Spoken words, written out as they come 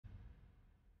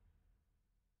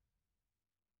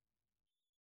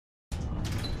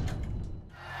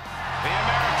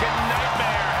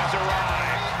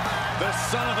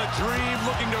son of a dream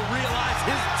looking to realize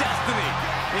his destiny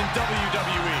in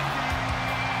WWE.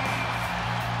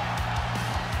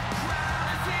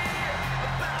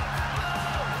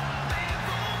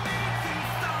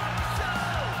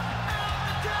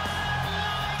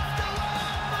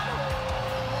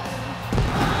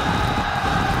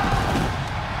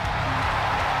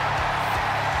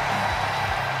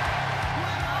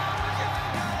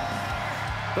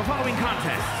 The following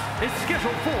contest is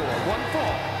scheduled for one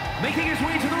fall. Making his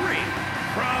way to the ring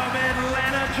from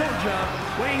Atlanta, Georgia,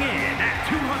 weighing in at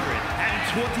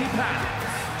 220 pounds,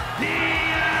 the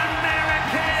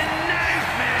American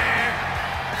Nightmare,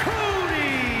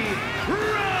 Cody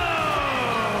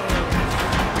Rhodes!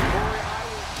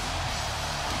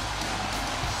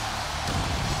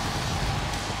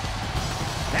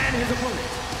 And his opponent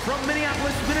from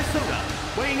Minneapolis, Minnesota,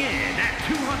 weighing in at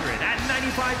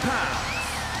 295 pounds,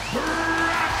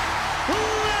 Brock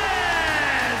Lesnar!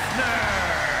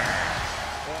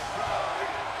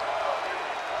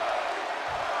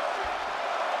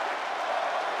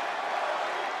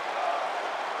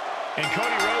 And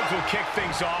Cody Rhodes will kick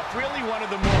things off. Really one of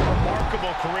the more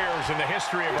remarkable careers in the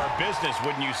history of our business,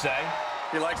 wouldn't you say?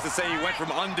 He likes to say he went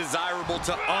from undesirable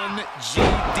to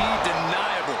un-GD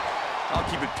deniable. I'll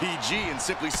keep it PG and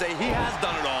simply say he has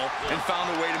done it all and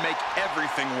found a way to make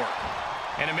everything work.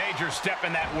 And a major step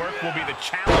in that work will be the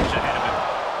challenge ahead of him.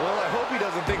 Well, I hope he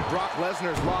doesn't think Brock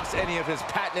Lesnar's lost any of his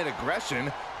patented aggression.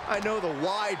 I know the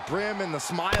wide brim and the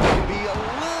smile can be a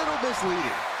little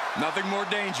misleading. Nothing more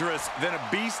dangerous than a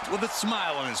beast with a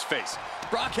smile on his face.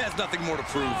 Brock has nothing more to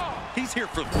prove. He's here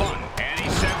for fun. And he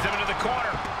sends him into the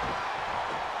corner.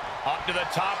 Up to the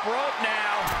top rope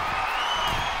now.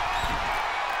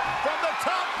 From the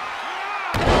top.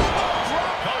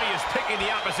 Cody is picking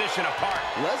the opposition apart.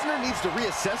 Lesnar needs to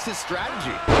reassess his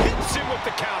strategy. Hits him with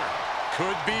the counter.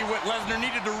 Could be what Lesnar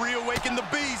needed to reawaken the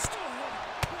beast.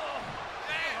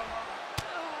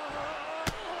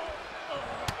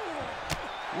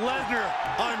 Lesnar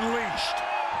unleashed.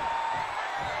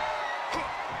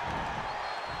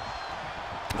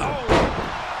 Oh!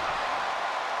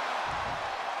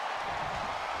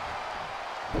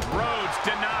 Rhodes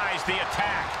denies the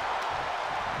attack.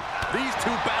 These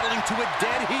two battling to a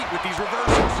dead heat with these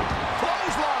reversals.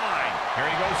 Clothesline! Here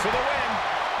he goes for the win.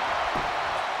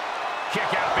 Kick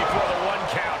out before the 1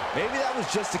 count. Maybe that was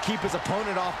just to keep his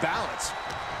opponent off balance.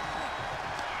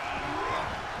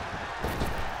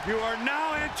 You are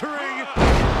now entering the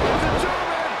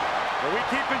German. Are we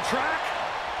keeping track?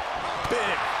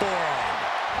 Big forearm.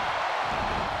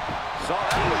 Saw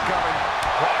that one coming.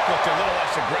 Brock looked a little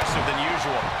less aggressive than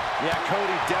usual. Yeah,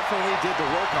 Cody definitely did the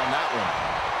work on that one.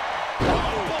 Oh,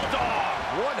 bulldog!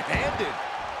 One-handed.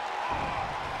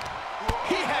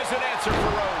 He has an answer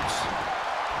for Rhodes.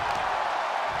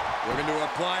 Looking to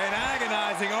apply an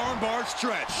agonizing armbar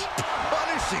stretch.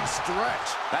 Punishing stretch.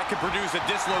 That could produce a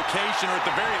dislocation or at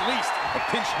the very least, a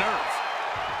pinched nerve.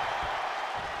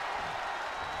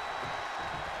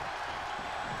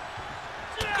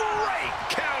 Great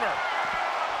counter.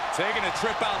 Taking a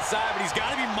trip outside, but he's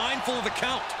got to be mindful of the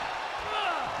count.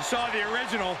 You saw the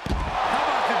original. How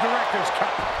about the director's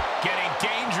cut? Getting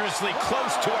dangerously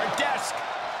close to our desk.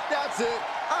 That's it.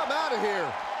 I'm out of here.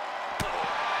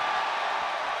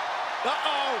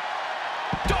 Uh-oh.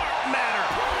 Dark matter.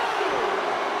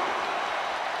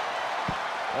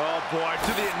 Oh, boy,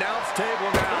 to the announce table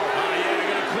now. Oh, yeah,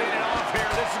 they're going to clean it off here.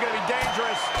 This is going to be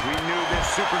dangerous. We knew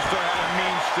this superstar had a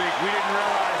mean streak. We didn't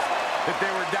realize that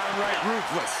they were downright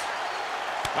ruthless.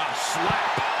 A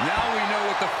slap. Now we know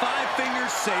what the 5 fingers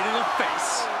say to the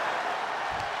face.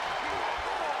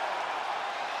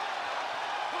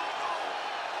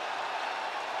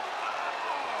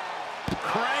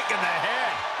 Crank in the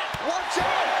head. Watch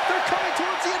out! They're coming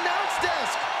towards the announce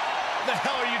desk! What the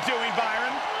hell are you doing, Byron?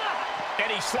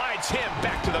 And he slides him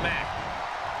back to the mat.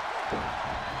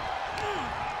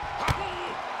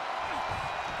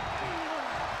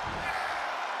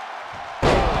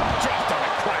 Dropped on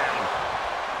the ground.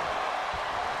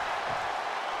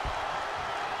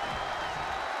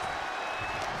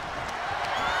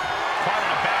 Caught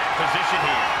in a bad position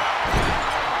here.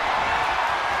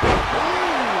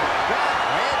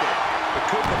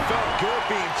 Couldn't have felt good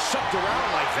being shoved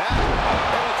around like that.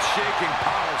 Earth-shaking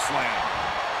power slam.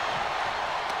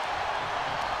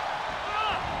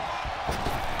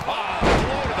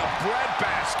 Blow to the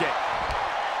breadbasket.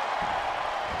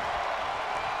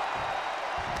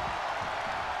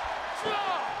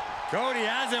 Cody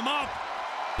has him up.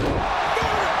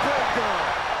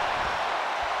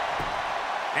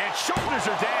 And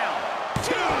shoulders are down.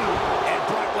 2. And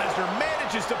Brock Lesnar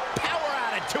manages to power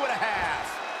out at 2.5.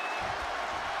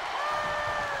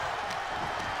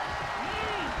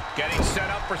 Getting set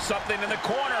up for something in the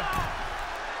corner.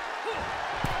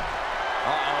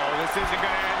 Uh-oh, this isn't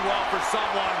going to end well for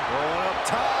someone. Going up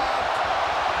top.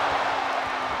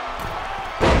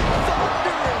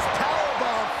 Thunderous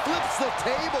powerbomb flips the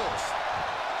tables.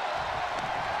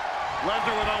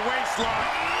 Lesnar with a waist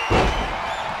lock.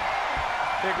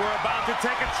 Think we're about to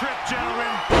take a trip,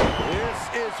 gentlemen. This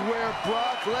is where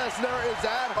Brock Lesnar is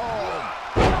at home.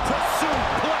 To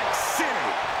Suplex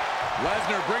City.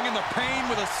 Lesnar bringing the pain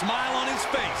with a smile on his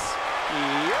face.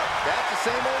 Yep, that's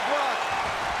the same old Brock.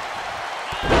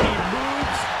 He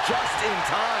moves just in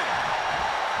time.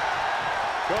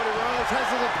 Cody Rhodes has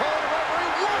his opponent right where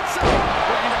he wants him.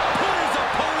 Looking to put his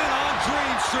opponent on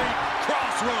Dream Street.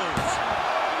 Crossroads.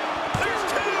 There's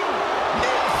two.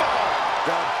 Nearfall.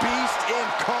 The Beast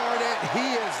incarnate.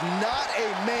 He is not a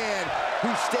man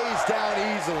who stays down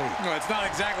easily. No, it's not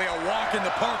exactly a walk in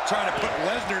the park trying to put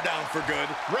Lesnar down for good.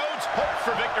 Rhodes hopes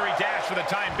for victory dash for the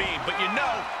time being, but you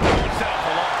know he won't settle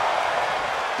for long.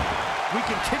 We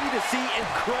continue to see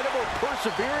incredible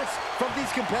perseverance from these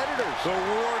competitors. The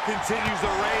war continues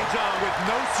to rage on with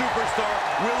no superstar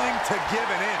willing to give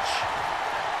an inch.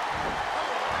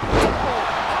 Double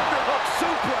underhook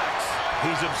suplex.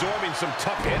 He's absorbing some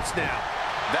tough hits now.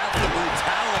 That's the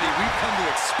brutality we've come to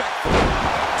expect from him.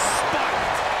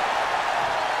 Spiked.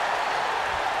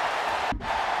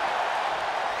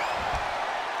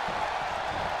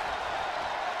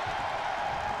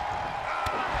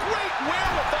 Great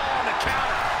wherewithal on the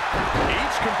counter.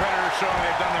 Each competitor showing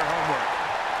they've done their homework.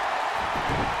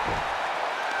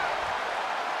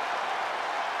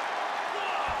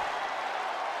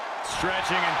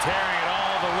 Stretching and tearing at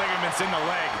all the ligaments in the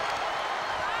leg.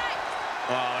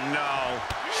 Oh, no.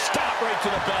 Stop right to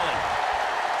the belly.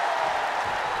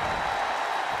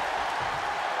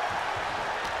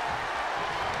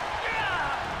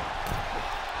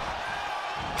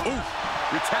 Oof.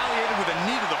 Retaliated with a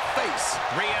knee to the face.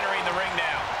 Re-entering the ring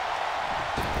now.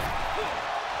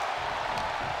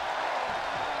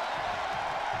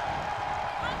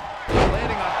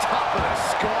 Landing on top of the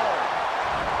skull.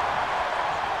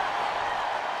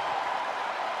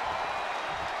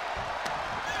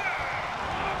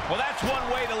 Well, that's one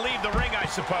way to leave the ring, I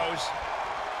suppose.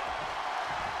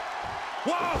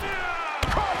 Whoa!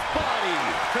 Crossbody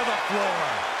to the floor.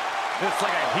 It's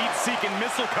like a heat-seeking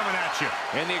missile coming at you.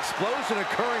 And the explosion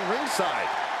occurring ringside.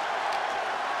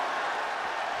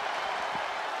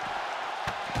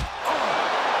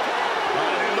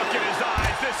 Oh, look at his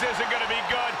eyes. This isn't going to be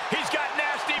good. He's got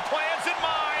nasty plans in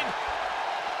mind.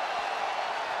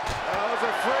 I was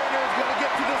afraid it was going to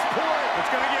get to this point.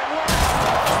 It's going to get worse.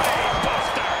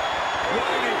 Buster. What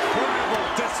an incredible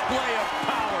display of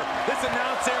power. This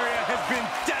announce area has been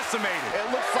decimated. It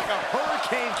looks like a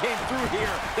hurricane came through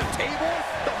here. The table,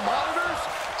 the monitors,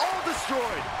 all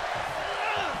destroyed.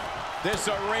 This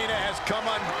arena has come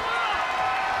on.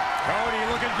 Cody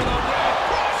looking for the win.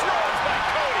 Crossroads by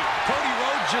Cody. Cody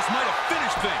Rhodes just might have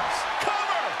finished things.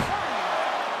 Cover.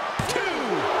 2.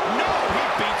 No, he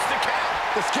beats the count.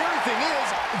 The scary thing is,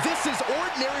 this is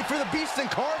ordinary for the Beast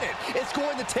Incarnate. It's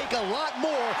going to take a lot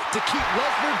more to keep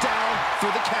Lesnar down for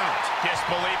the count.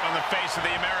 Disbelief on the face of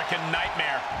the American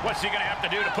Nightmare. What's he going to have to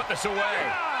do to put this away?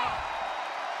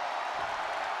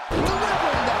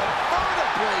 Delivering the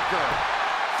vertebreaker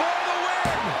for the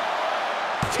win.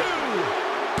 2.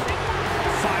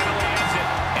 Finally ends it.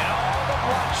 And all the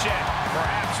bloodshed.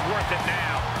 Perhaps worth it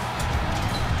now.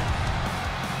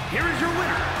 Here is your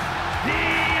winner, the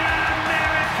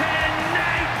American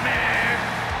Nightmare,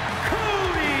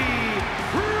 Cody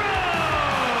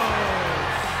Rhodes.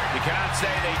 You cannot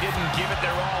say they didn't give it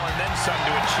their all and then some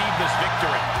to achieve this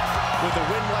victory. With a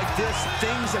win like this,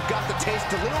 things have got to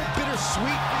taste a little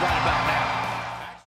bittersweet right about now.